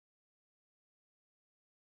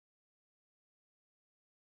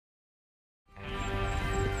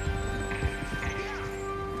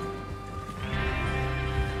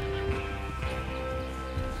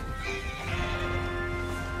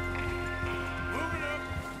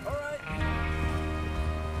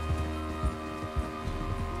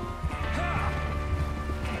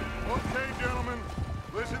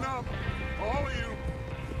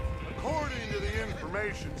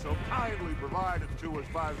information so kindly provided to us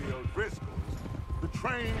by the O'Driscolls, the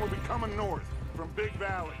train will be coming north from Big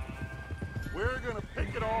Valley. We're gonna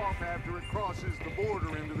pick it off after it crosses the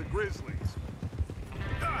border into the Grizzlies.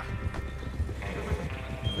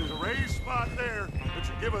 There's a raised spot there that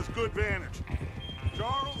should give us good vantage.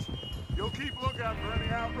 Charles, you'll keep lookout for any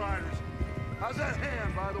outriders. How's that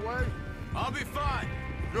hand, by the way? I'll be fine.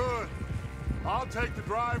 Good. I'll take the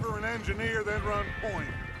driver and engineer, then run point.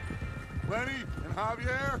 Lenny and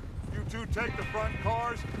Javier, you two take the front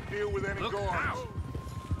cars, deal with any guards.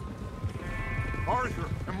 Arthur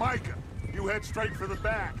and Micah, you head straight for the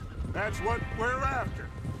back. That's what we're after.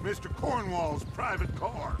 Mr. Cornwall's private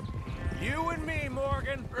car. You and me,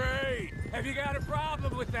 Morgan. Great. Have you got a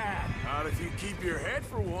problem with that? Not if you keep your head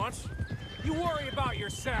for once. You worry about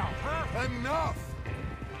yourself, huh? Enough!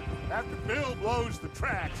 After Bill blows the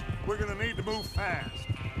tracks, we're gonna need to move fast.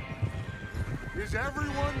 Is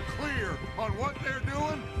everyone clear on what they're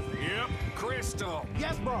doing? Yep. Crystal.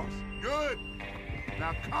 Yes, boss. Good.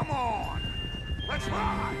 Now come on. Let's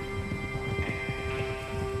ride.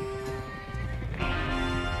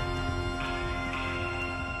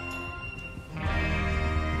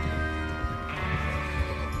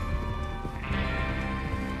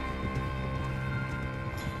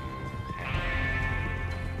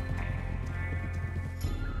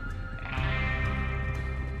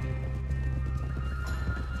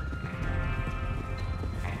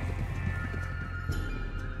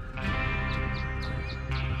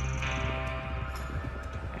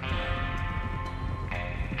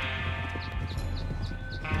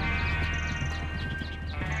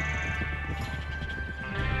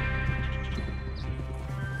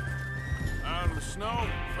 Snow,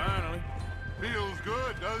 finally. Feels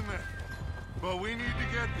good, doesn't it? But we need to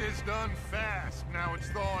get this done fast, now it's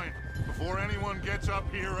thawing, before anyone gets up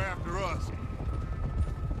here after us.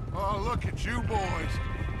 Oh, look at you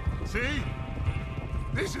boys. See?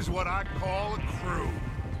 This is what I call a crew.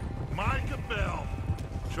 Micah Bell,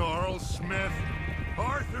 Charles Smith,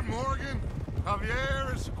 Arthur Morgan,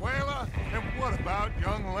 Javier Escuela, and what about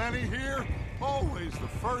young Lenny here? Always the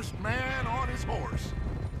first man on his horse.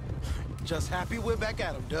 Just happy we're back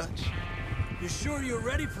at him, Dutch. You sure you're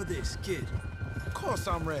ready for this, kid? Of course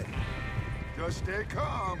I'm ready. Just stay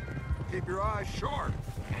calm. Keep your eyes sharp.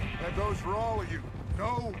 That goes for all of you.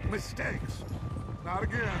 No mistakes. Not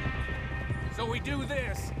again. So we do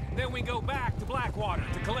this, then we go back to Blackwater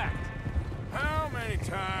to collect. How many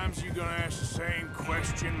times you gonna ask the same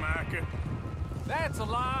question, Micah? That's a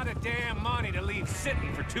lot of damn money to leave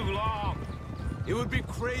sitting for too long. It would be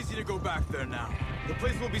crazy to go back there now. The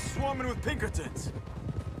place will be swarming with Pinkertons.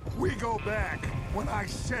 We go back when I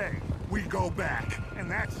say we go back, and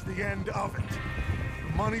that's the end of it.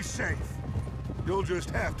 The money's safe. You'll just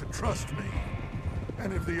have to trust me.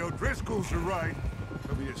 And if the O'Driscolls are right,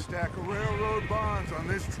 there'll be a stack of railroad bonds on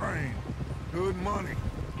this train. Good money,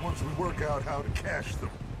 once we work out how to cash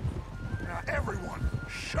them. Now everyone,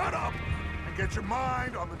 shut up and get your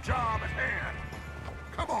mind on the job at hand.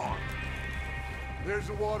 Come on. There's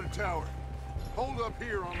the water tower. Hold up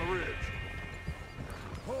here on the ridge.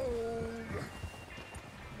 Hold.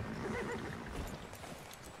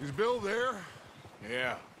 Is Bill there?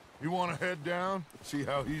 Yeah. You want to head down, see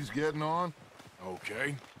how he's getting on?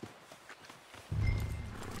 Okay.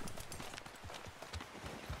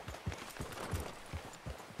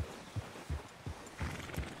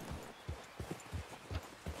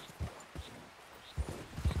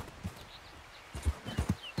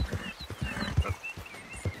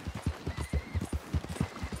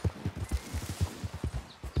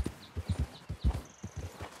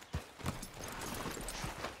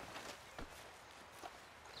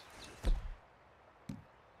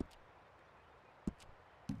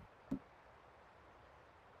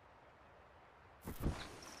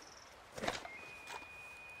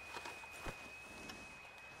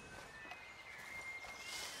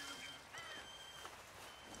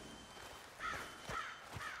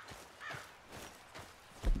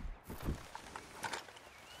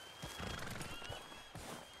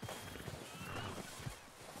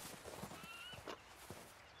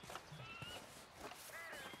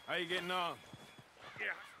 How you getting on?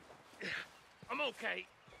 Yeah, I'm okay.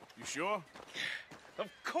 You sure? Of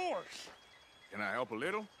course. Can I help a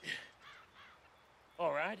little?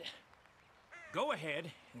 All right. Go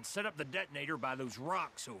ahead and set up the detonator by those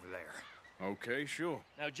rocks over there. Okay, sure.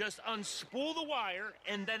 Now just unspool the wire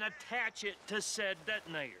and then attach it to said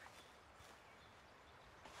detonator.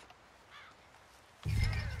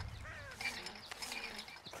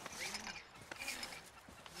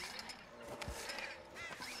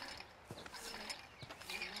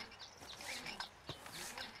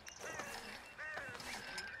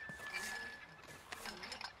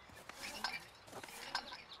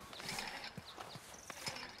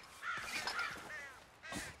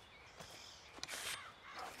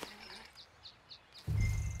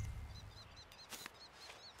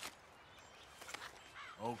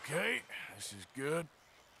 This is good.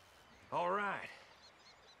 All right.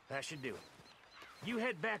 That should do it. You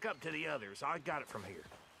head back up to the others. I got it from here.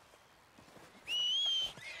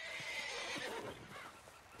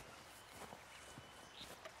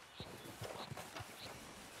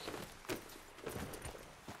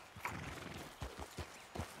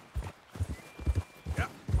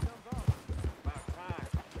 About time.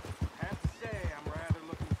 I have to say, I'm rather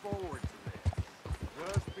looking forward to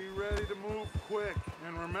this. Just be ready to move quick.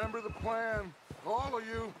 And remember the plan. All of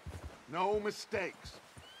you, no mistakes.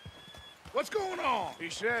 What's going on? He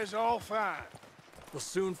says all fine. We'll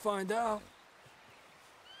soon find out.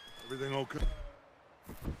 Everything okay?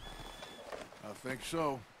 I think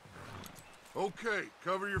so. Okay,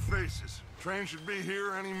 cover your faces. Train should be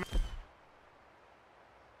here any minute.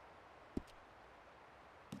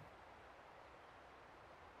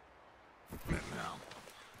 Now.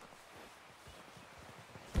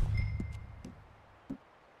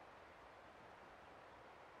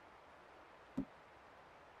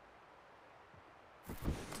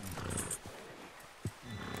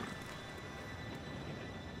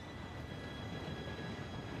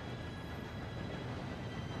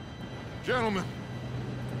 Gentlemen,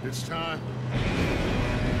 it's time.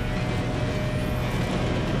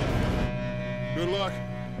 Good luck,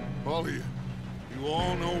 all of you. You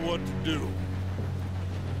all know what to do.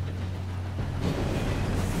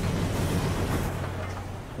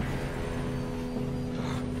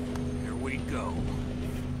 Here we go.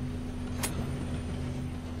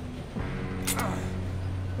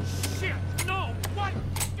 Shit! No! What?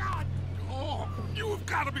 God! Oh, you have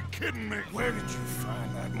got to be kidding me. Where did you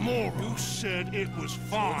find that moron? You said it was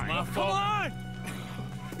fine. My fault. Come on!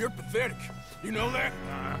 You're pathetic. You know that?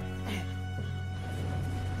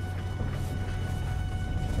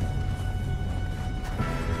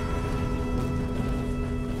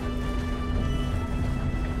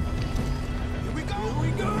 Here we go! Here we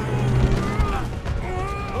go!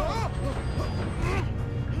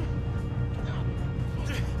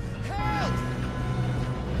 Help!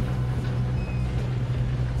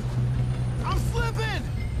 I'm slipping!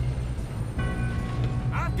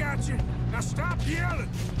 I've got you. Now stop yelling.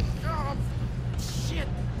 Oh, shit!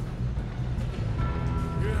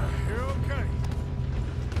 Yeah, you're okay.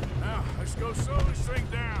 Now, let's go slow this thing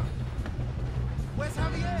down. Where's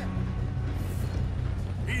Javier?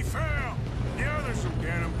 He fell. The others will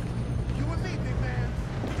get him. You and me, big man.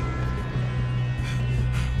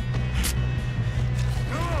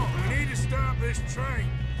 Come on, we need to stop this train.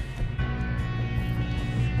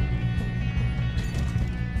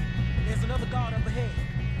 There's another guard up ahead.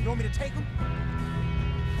 You want me to take him?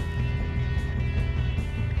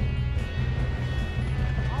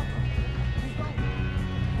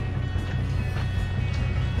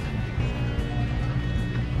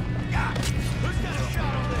 Who's got a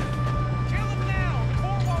shot on them? Kill him now!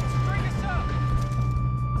 Or won't string us up!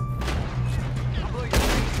 I'll blow your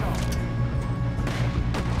face off.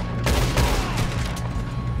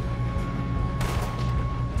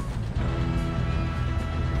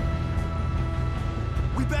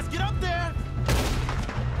 We best get up there!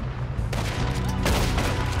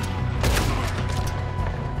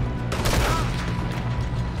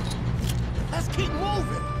 Let's keep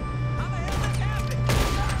moving! How the hell this happened?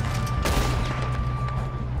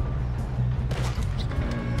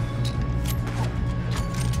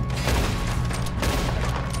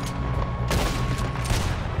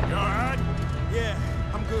 You all right? Yeah,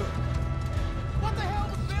 I'm good. What the hell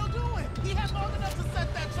was Bill doing? He had long enough to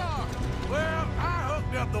set that charge. Well, I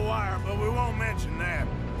hooked up the wire, but we won't mention that.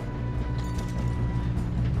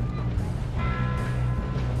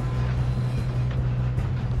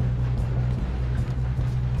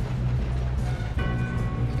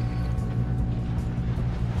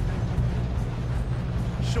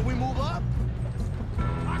 Should we move up?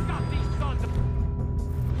 I got these sons of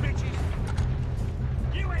bitches.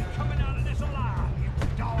 You ain't coming out of this alive, you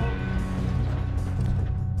dog.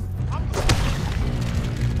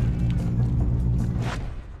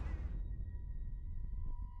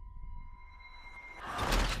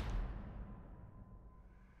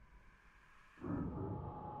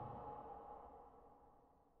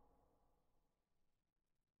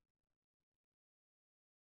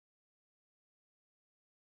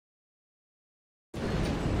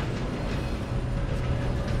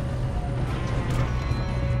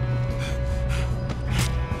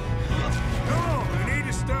 Come on, we need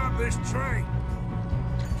to stop this train.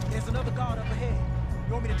 There's another guard up ahead.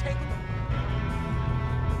 You want me to take him?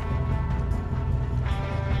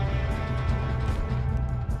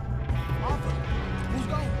 Arthur, who's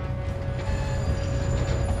going?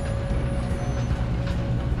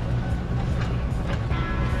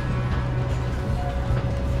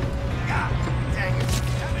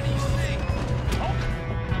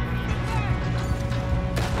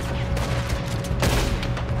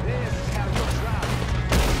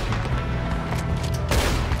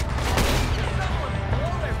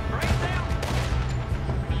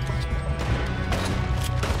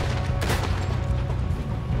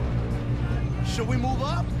 we move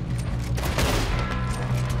up?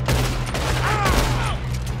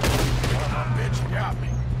 Bitch got me.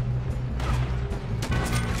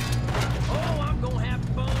 Oh, I'm gonna have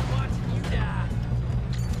fun watching you die.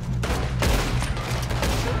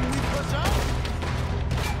 Shouldn't we push up?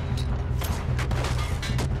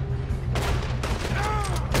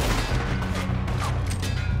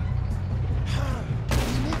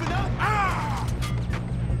 We moving up?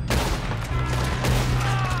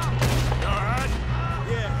 You alright?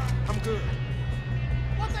 Yeah, I'm good.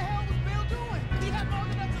 What the hell was Bill doing? He had long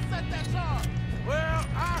enough to set that charge. Well,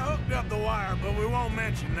 I hooked up the wire, but we won't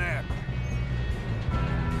mention that.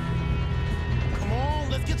 Come on,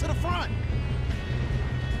 let's get to the front.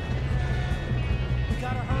 We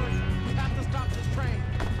gotta hurry. We have to stop this train.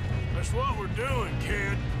 That's what we're doing,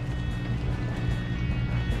 kid.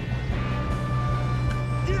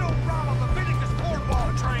 You don't rob a Leviticus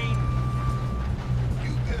cornball train.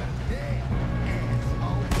 You got that,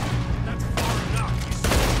 asshole. That's far enough, you see.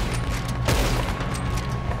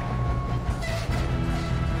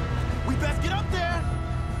 We best get up there.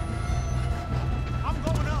 I'm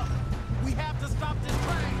going up. We have to stop this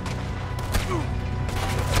train.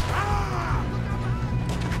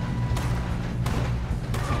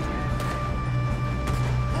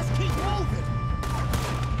 Let's keep moving.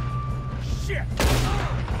 Shit!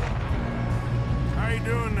 How you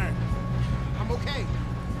doing there? I'm okay.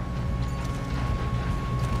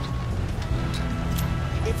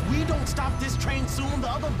 If we don't stop this train soon, the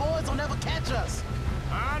other boys will never catch us.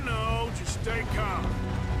 I know, just stay calm.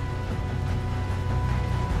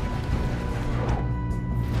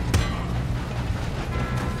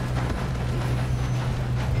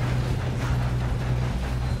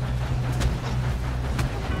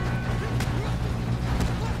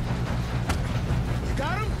 You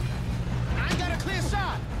got him? I ain't got a clear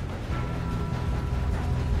shot.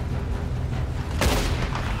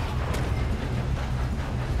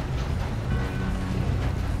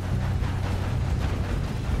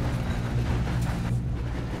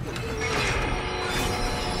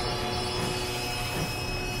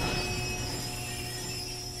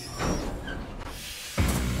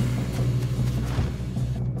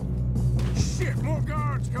 Shit, more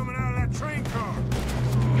guards coming out of that train car.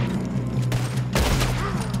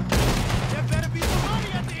 There better be some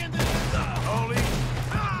money at the end of this.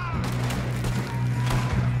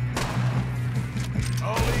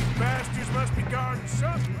 All these bastards must be guarding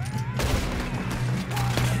something.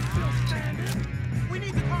 Still standing. We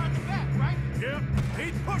need the car in the back, right? Yep,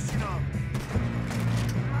 he's pushing them.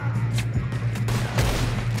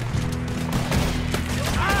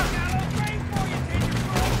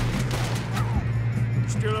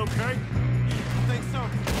 Still okay? I think so.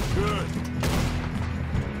 Good.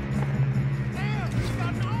 Damn, he's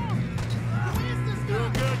got an arm. Who is this guy?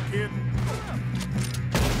 Doing good, kid.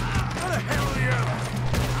 Where the hell are the others?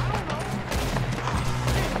 I don't know.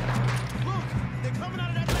 Shit. Look, they're coming out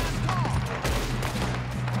of that last car.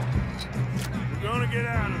 We're gonna get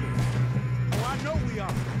out of this. Oh, I know we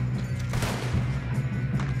are.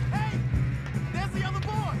 Hey, there's the other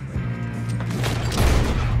boys.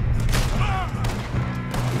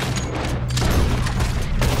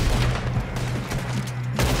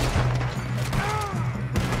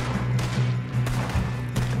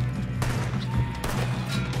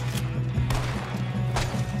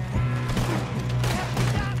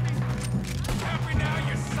 Happy now,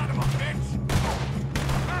 you son of a bitch.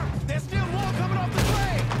 There's still more coming off the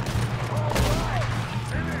train.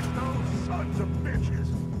 Finish those sons of bitches.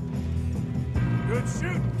 Good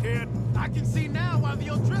shooting, kid. I can see now why the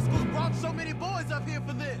O'Driscolls brought so many boys up here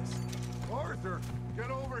for this. Arthur,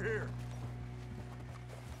 get over here.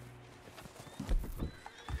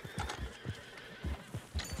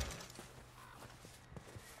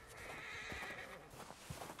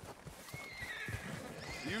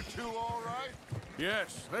 You two all right?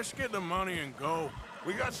 Yes, let's get the money and go.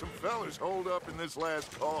 We got some fellas holed up in this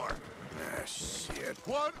last car. Ah, shit.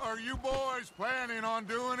 What are you boys planning on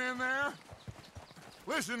doing in there?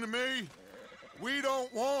 Listen to me. We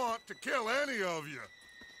don't want to kill any of you.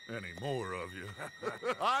 Any more of you.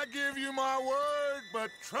 I give you my word,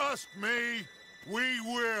 but trust me, we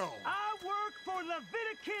will. I work for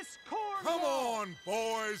Leviticus Cornwall. Come on,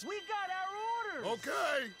 boys. We got our orders.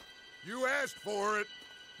 Okay. You asked for it.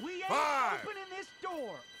 We ain't 5, opening this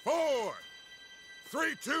door. 4,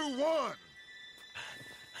 3, 2, 1.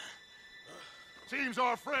 Seems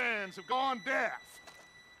our friends have gone deaf.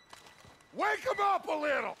 Wake them up a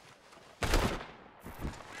little.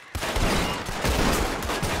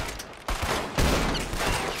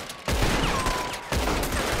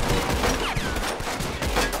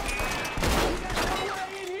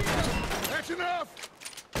 That's enough.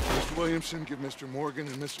 Williamson, give Mr. Morgan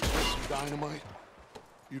and Mr. Smith some dynamite.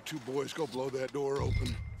 You two boys go blow that door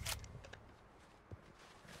open.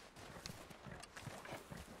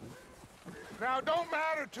 Now, it don't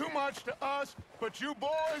matter too much to us, but you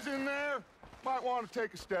boys in there might want to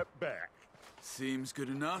take a step back. Seems good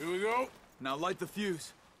enough. Here we go. Now light the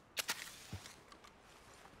fuse.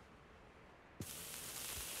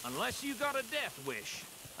 Unless you got a death wish,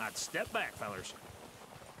 I'd step back, fellers.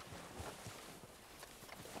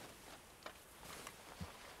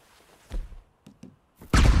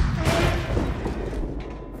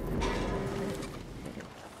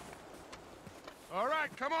 All right,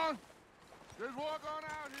 come on. Just walk on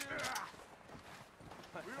out here.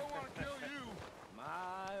 We don't want to kill you.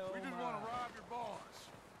 We just want to rob your boss.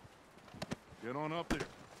 Get on up there.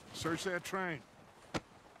 Search that train.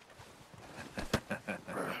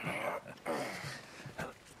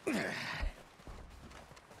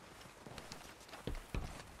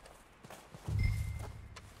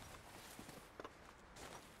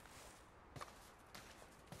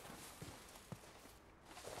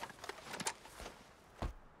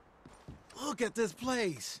 Look at this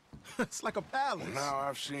place. It's like a palace. Now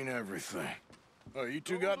I've seen everything. Oh, you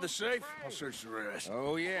two got the safe? I'll search the rest.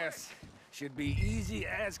 Oh, yes. Should be easy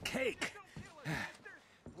as cake.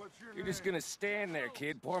 You're just gonna stand there,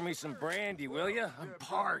 kid. Pour me some brandy, will you? I'm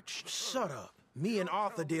parched. Shut up. Me and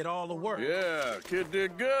Arthur did all the work. Yeah, kid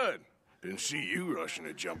did good. Didn't see you rushing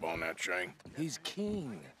to jump on that train. He's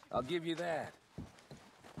keen. I'll give you that.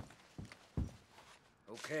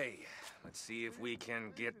 Okay, let's see if we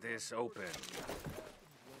can get this open.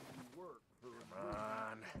 Come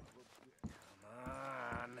on. Come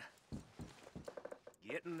on.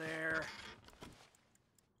 Get in there.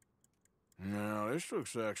 Now, this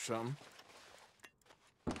looks like something.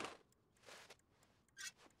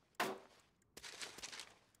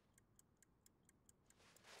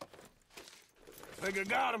 Think I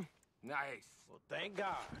got him. Nice. Well, thank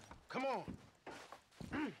God. Come on.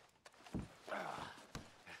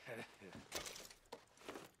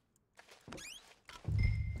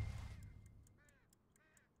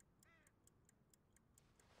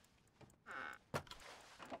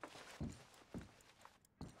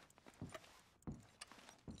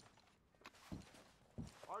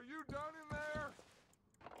 Are you done in there?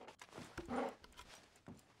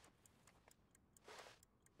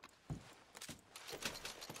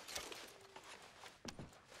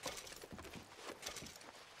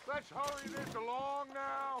 Let's hurry this along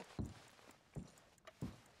now.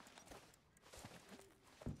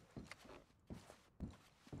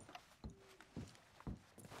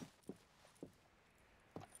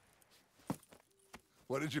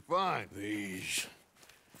 What did you find? These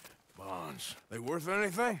bonds. They worth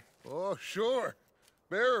anything? Oh, sure.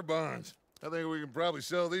 Bearer bonds. I think we can probably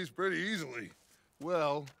sell these pretty easily.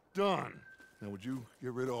 Well done. Now, would you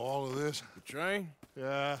get rid of all of this? The train?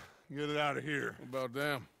 Yeah, get it out of here. What about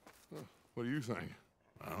them? What do you think?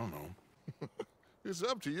 I don't know. It's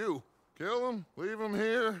up to you. Kill them, leave them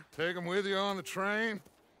here, take them with you on the train.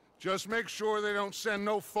 Just make sure they don't send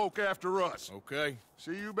no folk after us. Okay.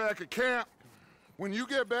 See you back at camp. When you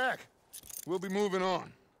get back, we'll be moving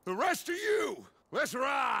on. The rest of you, let's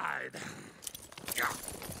ride!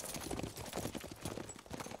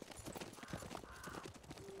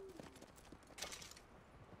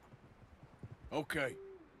 Okay.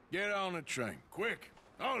 Get on the train. Quick.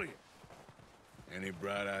 All of you. Any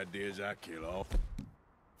bright ideas, I kill all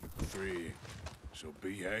three. So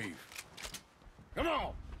behave. Come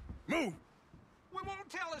on! Move! We won't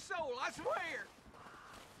tell a soul, I swear!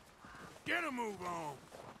 Get a move on.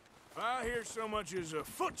 If I hear so much as a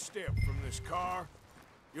footstep from this car,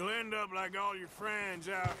 you'll end up like all your friends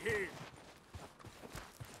out here.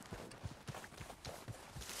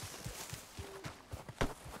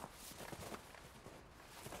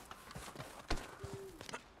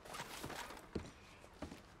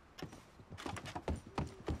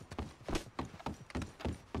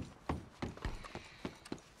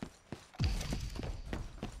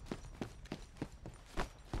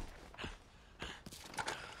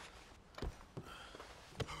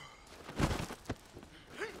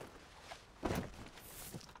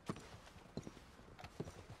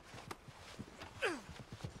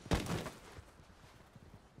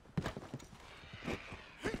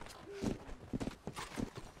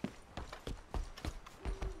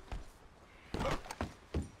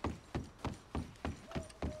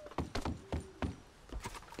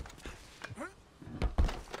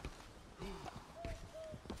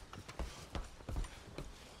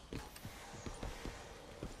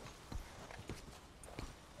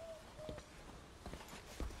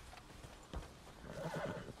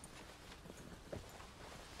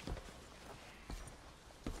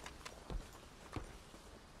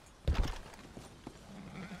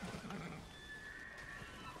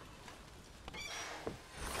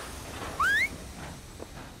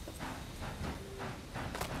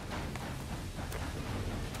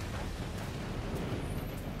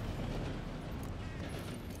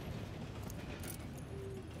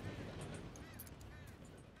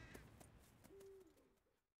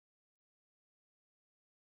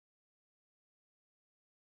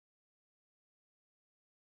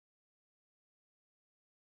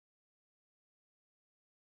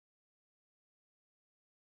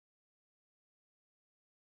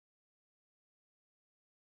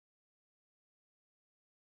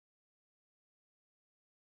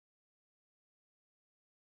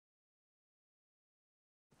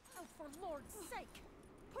 Lord's sake!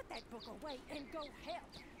 Put that book away and go help!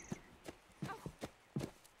 Oh,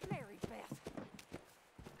 Mary Beth.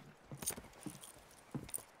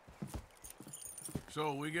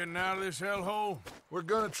 So, we getting out of this hellhole? We're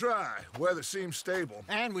gonna try. Weather seems stable.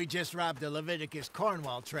 And we just robbed the Leviticus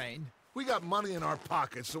Cornwall train. We got money in our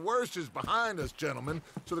pockets. The worst is behind us, gentlemen.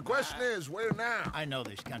 So the question is, where now? I know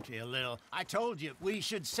this country a little. I told you, we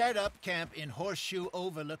should set up camp in Horseshoe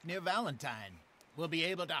Overlook near Valentine. We'll be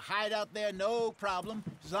able to hide out there, no problem,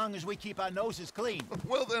 as long as we keep our noses clean.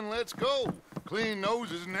 Well, then let's go. Clean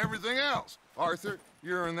noses and everything else. Arthur,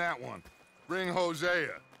 you're in that one. Bring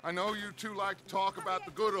Hosea. I know you two like to talk about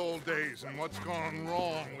the good old days and what's gone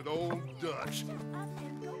wrong with old Dutch. Up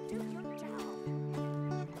and go do your job.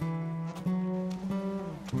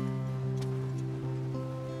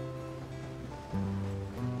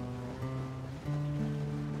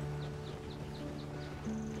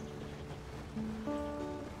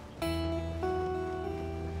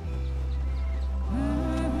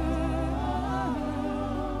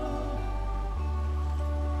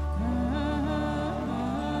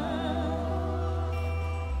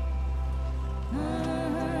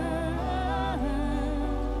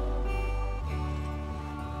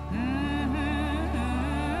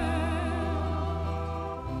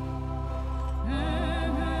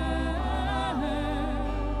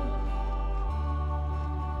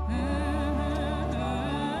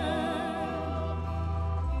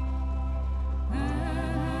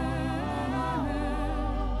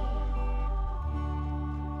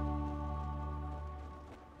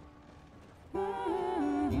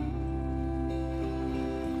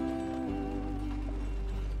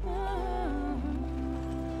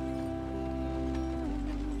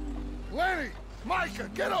 Lenny! Micah,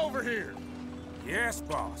 get over here! Yes,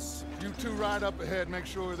 boss. You two ride up ahead, make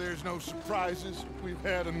sure there's no surprises. We've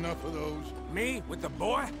had enough of those. Me with the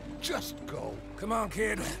boy? Just go. Come on,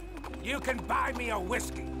 kid. You can buy me a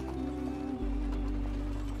whiskey.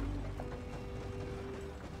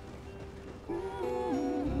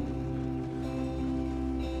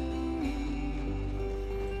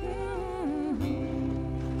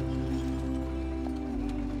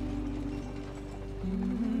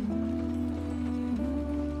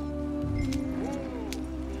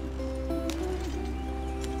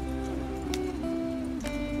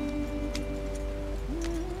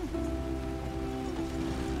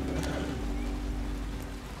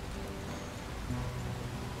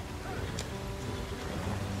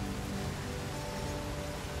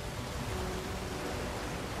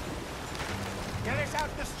 Get us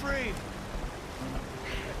out the stream.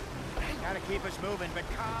 Gotta keep us moving, but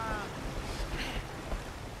calm.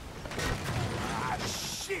 Ah,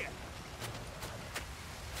 shit!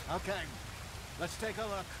 Okay, let's take a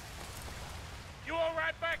look. You all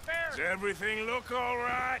right back there? Does everything look all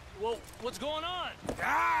right? Well, what's going on?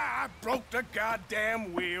 Ah, I broke the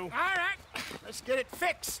goddamn wheel. All right, let's get it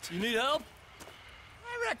fixed. You need help?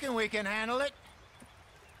 I reckon we can handle it.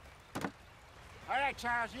 All right,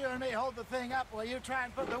 Charles, you and me hold the thing up while you try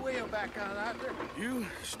and put the wheel back on, Arthur. You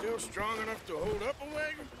still strong enough to hold up a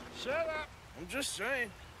wagon? Shut up. I'm just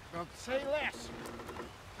saying. Don't say less.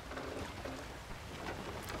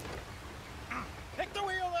 Pick the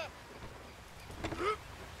wheel up.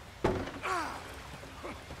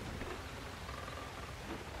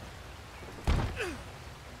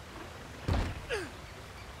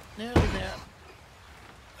 Nearly there.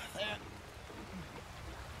 There.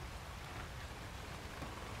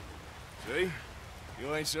 See?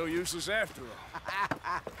 You ain't so useless after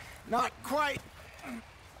all. Not quite.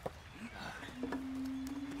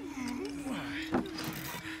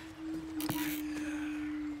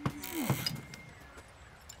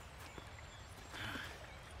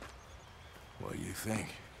 What do you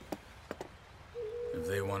think? If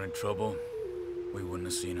they wanted trouble, we wouldn't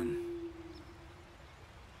have seen them.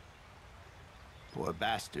 Poor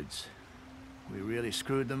bastards. We really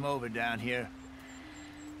screwed them over down here.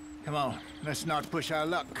 Come on, let's not push our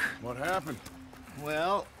luck. What happened?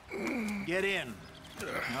 Well, get in.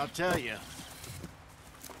 I'll tell you.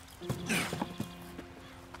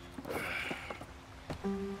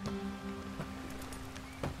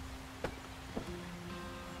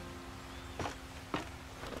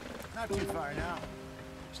 Not too far now.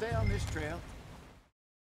 Stay on this trail.